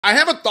I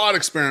have a thought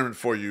experiment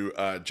for you,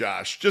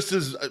 Josh. Just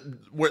as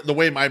the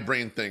way my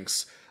brain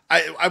thinks,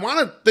 I want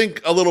to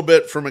think a little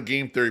bit from a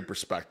game theory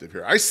perspective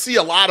here. I see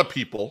a lot of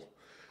people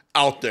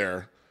out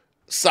there,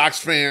 Sox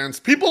fans,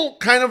 people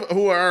kind of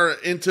who are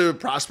into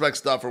prospect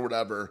stuff or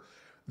whatever.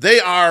 They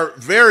are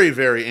very,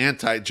 very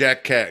anti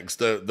Jac Cags,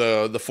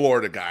 the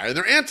Florida guy, and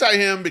they're anti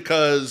him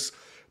because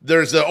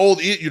there's the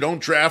old you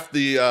don't draft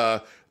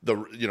the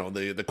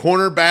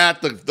corner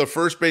bat, the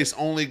first base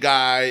only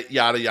guy,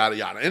 yada yada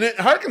yada. And it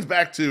harkens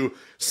back to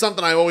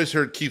something I always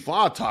heard Keith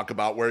Law talk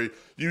about, where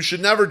you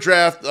should never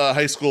draft a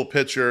high school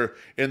pitcher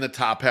in the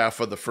top half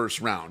of the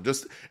first round.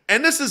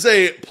 And this is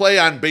a play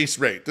on base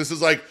rate. This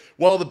is like,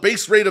 well, the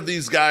base rate of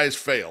these guys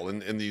fail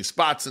in these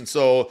spots, and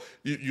so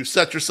you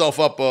set yourself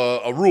up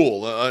a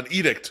rule, an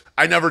edict.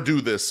 I never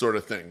do this sort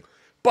of thing.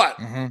 But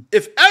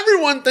if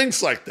everyone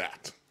thinks like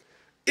that,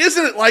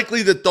 isn't it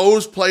likely that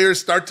those players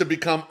start to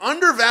become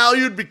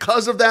undervalued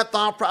because of that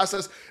thought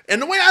process?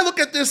 And the way I look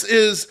at this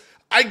is,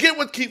 I get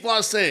what Keith Law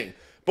is saying,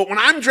 but when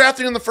I'm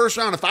drafting in the first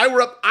round, if I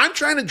were up, I'm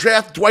trying to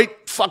draft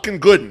Dwight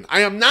fucking Gooden.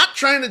 I am not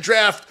trying to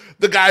draft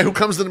the guy who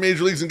comes to the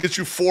major leagues and gets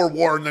you 4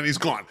 WAR and then he's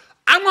gone.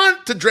 I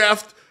want to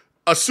draft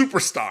a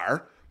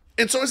superstar.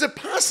 And so is it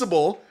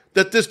possible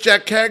that this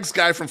Jac Cags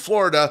guy from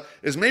Florida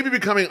is maybe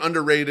becoming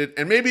underrated,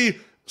 and maybe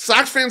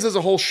Sox fans as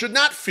a whole should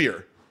not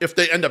fear if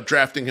they end up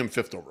drafting him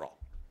 5th overall?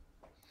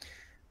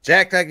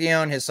 Jac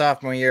Caglianone, his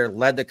sophomore year,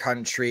 led the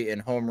country in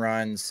home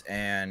runs,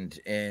 and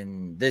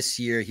in this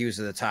year, he was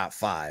in the top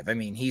 5. I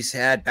mean, he's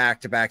had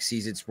back-to-back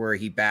seasons where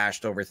he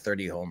bashed over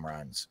 30 home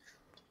runs.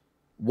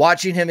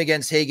 Watching him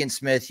against Hagen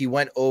Smith, he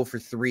went 0 for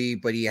 3,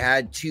 but he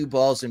had 2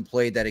 balls in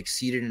play that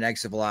exceeded an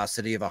exit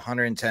velocity of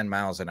 110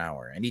 miles an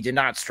hour, and he did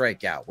not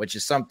strike out, which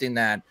is something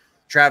that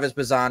Travis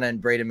Bazzana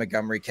and Braden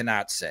Montgomery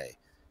cannot say.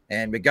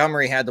 And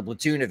Montgomery had the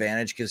platoon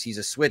advantage because he's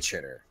a switch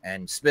hitter,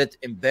 and Smith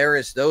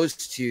embarrassed those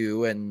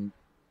two. And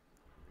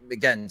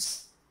again,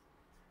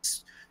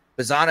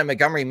 Bazzana and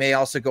Montgomery may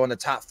also go in the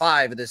top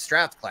 5 of this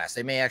draft class.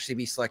 They may actually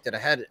be selected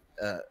ahead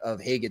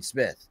of Hagen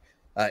Smith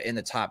in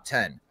the top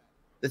 10.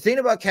 The thing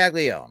about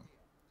Caglianone,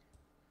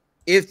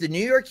 if the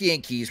New York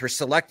Yankees were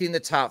selecting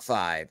the top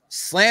 5,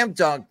 slam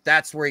dunk,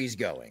 that's where he's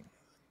going.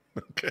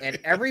 Okay. And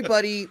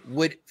everybody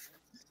would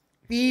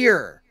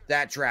fear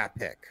that draft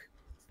pick.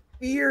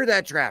 Fear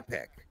that draft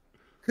pick.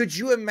 Could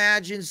you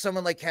imagine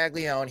someone like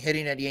Caglianone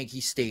hitting at Yankee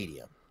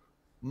Stadium?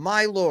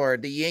 My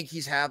Lord, the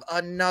Yankees have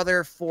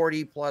another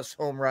 40-plus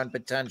home run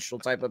potential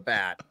type of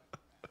bat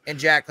in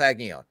Jac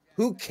Caglianone.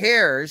 Who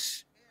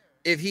cares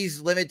if he's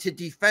limited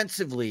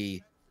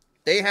defensively?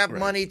 They have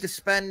money to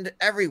spend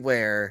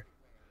everywhere.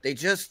 They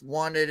just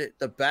wanted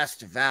the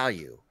best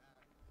value.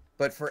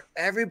 But for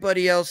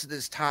everybody else in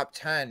this top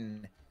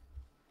 10,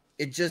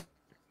 it just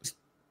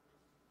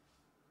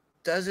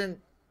doesn't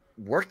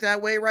work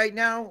that way right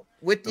now,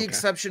 with the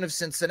exception of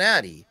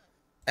Cincinnati.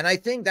 And I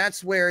think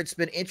that's where it's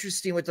been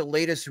interesting with the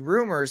latest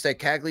rumors that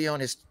Caglianone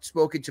has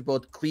spoken to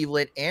both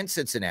Cleveland and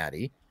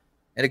Cincinnati.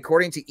 And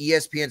according to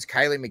ESPN's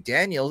Kylie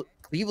McDaniel,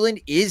 Cleveland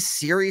is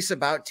serious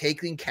about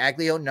taking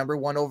Caglianone number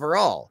 1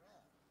 overall.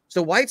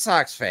 So White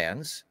Sox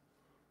fans,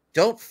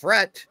 don't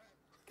fret,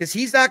 because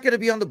he's not going to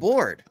be on the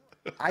board.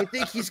 I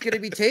think he's going to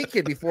be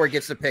taken before he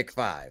gets to pick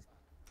 5.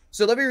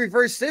 So let me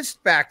reverse this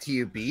back to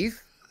you,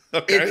 Beef.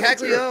 Okay, if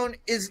Caglianone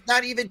is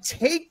not even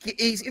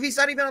if he's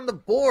not even on the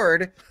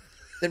board,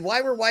 then why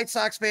were White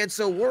Sox fans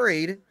so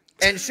worried?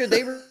 And should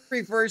they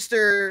reverse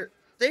their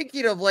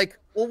thinking of like,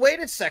 well, wait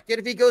a second,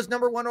 if he goes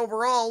number 1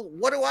 overall,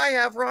 what do I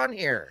have wrong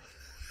here?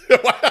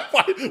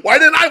 Why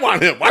didn't I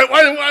want him? Why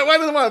didn't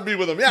I want to be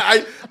with him? Yeah,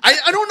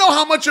 I don't know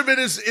how much of it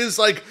is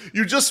like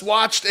you just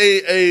watched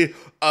a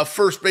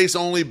first base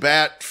only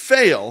bat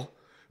fail,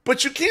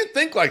 but you can't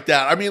think like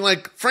that. I mean,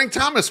 like Frank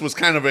Thomas was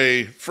kind of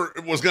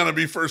was going to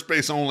be first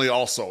base only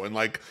also, and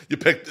like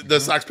the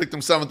Sox picked him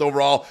 7th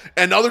overall,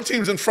 and other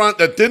teams in front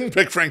that didn't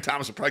pick Frank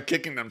Thomas are probably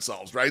kicking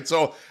themselves, right?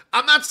 So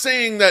I'm not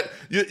saying that,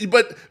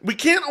 but we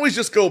can't always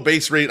just go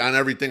base rate on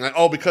everything. Like,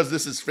 oh, because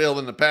this has failed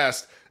in the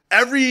past.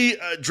 Every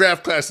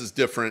draft class is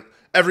different.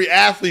 Every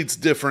athlete's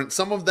different.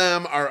 Some of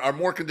them are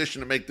more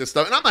conditioned to make this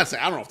stuff. And I'm not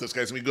saying, I don't know if this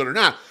guy's going to be good or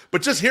not,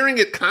 but just hearing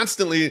it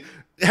constantly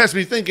has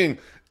me thinking,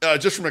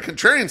 just from a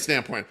contrarian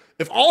standpoint,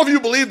 if all of you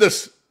believe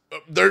this,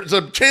 there's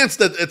a chance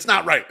that it's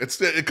not right.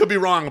 It could be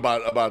wrong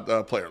about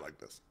a player like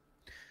this.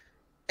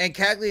 And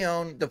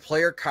Caglianone, the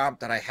player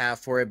comp that I have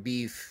for a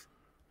Beef,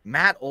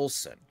 Matt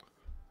Olson.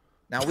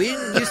 Now, we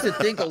didn't used to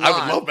think a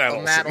lot of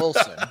Matt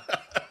Olson.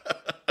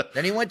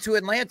 Then he went to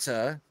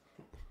Atlanta,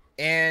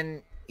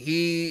 and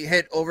he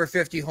hit over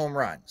 50 home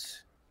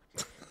runs.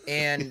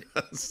 And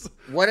yes.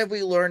 What have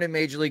we learned in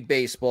Major League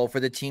Baseball for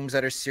the teams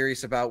that are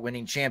serious about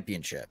winning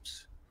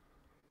championships?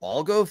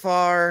 Ball go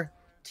far,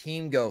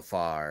 team go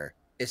far,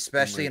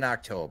 especially in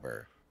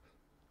October.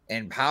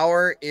 And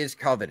power is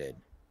coveted.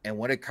 And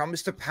when it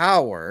comes to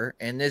power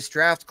in this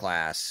draft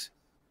class,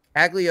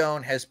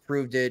 Caglianone has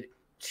proved it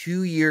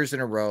 2 years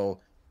in a row.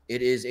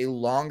 It is a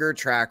longer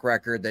track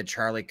record than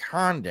Charlie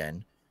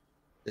Condon.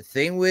 The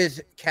thing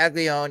with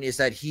Caglianone is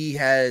that he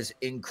has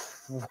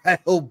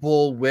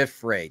incredible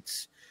whiff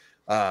rates,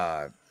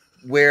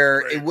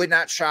 where it would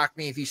not shock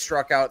me if he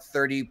struck out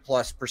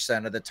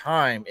 30+% of the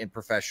time in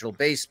professional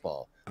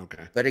baseball.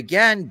 Okay. But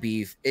again,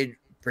 Beef, it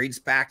brings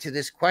back to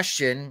this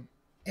question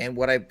and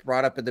what I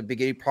brought up at the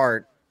beginning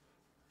part.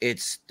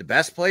 It's the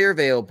best player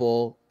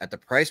available at the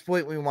price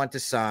point we want to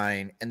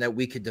sign and that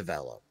we could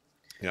develop.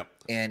 Yep.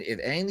 And if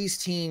any of these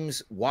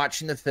teams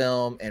watching the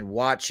film and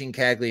watching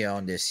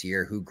Caglianone this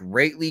year, who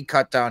greatly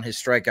cut down his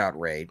strikeout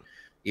rate,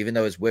 even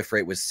though his whiff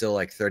rate was still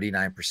like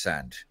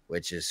 39%,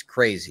 which is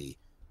crazy.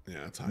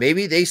 Yeah, that's high.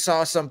 Maybe they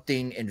saw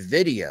something in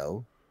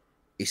video,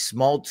 a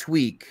small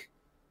tweak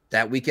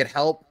that we could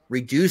help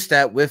reduce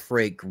that whiff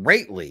rate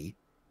greatly,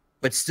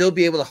 but still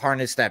be able to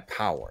harness that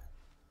power.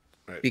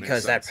 Right,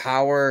 because that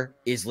power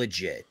is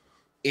legit.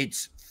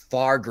 It's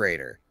far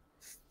greater,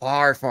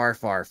 far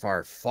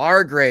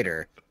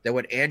greater than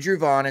what Andrew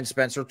Vaughn and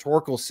Spencer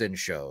Torkelson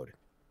showed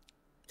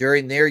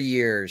during their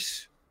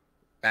years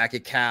back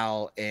at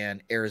Cal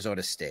and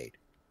Arizona State.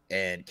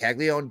 And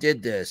Caglianone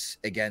did this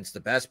against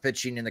the best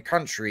pitching in the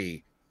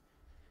country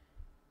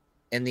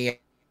in the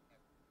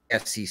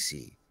SEC.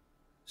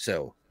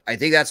 So I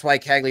think that's why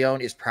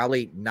Caglianone is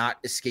probably not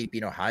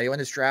escaping Ohio in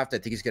this draft. I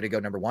think he's going to go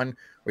number 1, or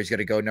he's going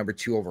to go number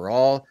 2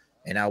 overall.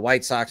 And now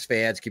White Sox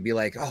fans could be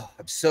like, oh,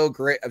 I'm so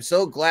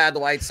glad the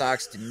White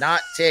Sox did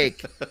not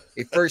take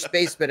a first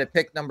baseman at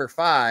pick number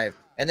 5.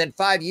 And then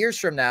 5 years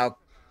from now,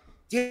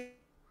 damn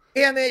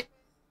it,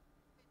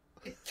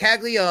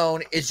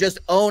 Caglianone is just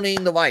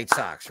owning the White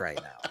Sox right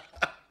now.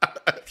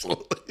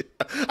 Absolutely.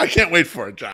 I can't wait for it, John.